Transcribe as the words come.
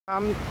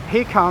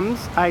Here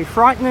comes a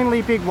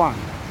frighteningly big one.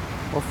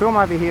 We'll film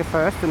over here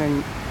first and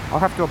then I'll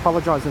have to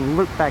apologise and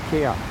loop back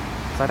here.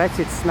 So that's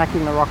it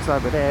smacking the rocks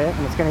over there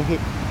and it's going to hit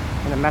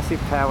in a massive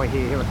tower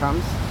here. Here it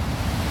comes.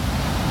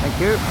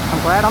 Thank you.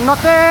 I'm glad I'm not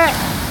there.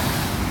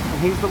 And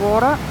here's the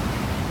water.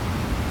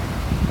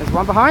 There's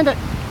one behind it.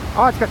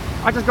 Oh, it's got,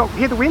 I just got,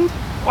 hear the wind?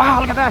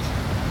 Wow, look at that.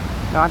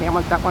 No, I think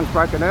that one's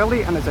broken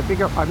early and there's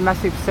a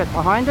massive set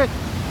behind it.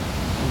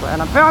 And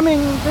I'm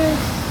filming this.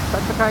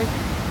 That's okay.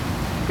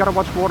 You've got to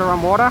watch water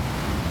on water.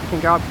 You can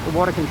go up, the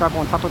water can travel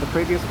on top of the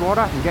previous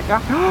water and get you.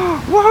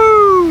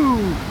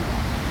 Woohoo!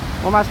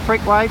 Almost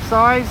freak wave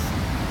size.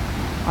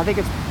 I think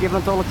it's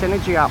given all its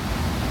energy up.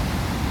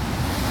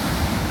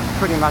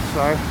 Pretty much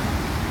so.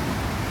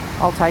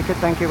 I'll take it,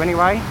 thank you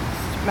anyway.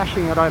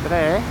 Smashing it over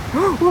there.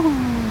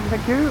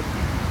 Thank you.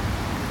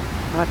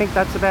 And I think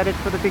that's about it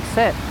for the big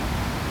set.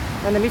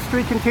 And the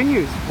mystery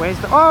continues. Where's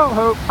the...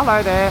 Oh,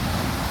 hello there.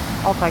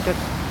 I'll take it.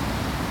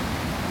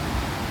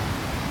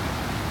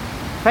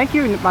 Thank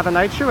you, Mother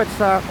Nature. It's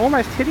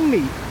almost hitting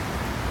me.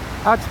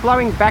 It's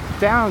blowing back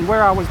down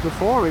where I was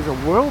before is a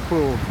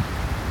whirlpool.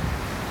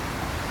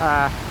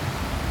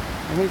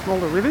 And here's all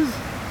the rivers.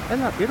 Isn't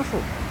that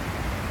beautiful?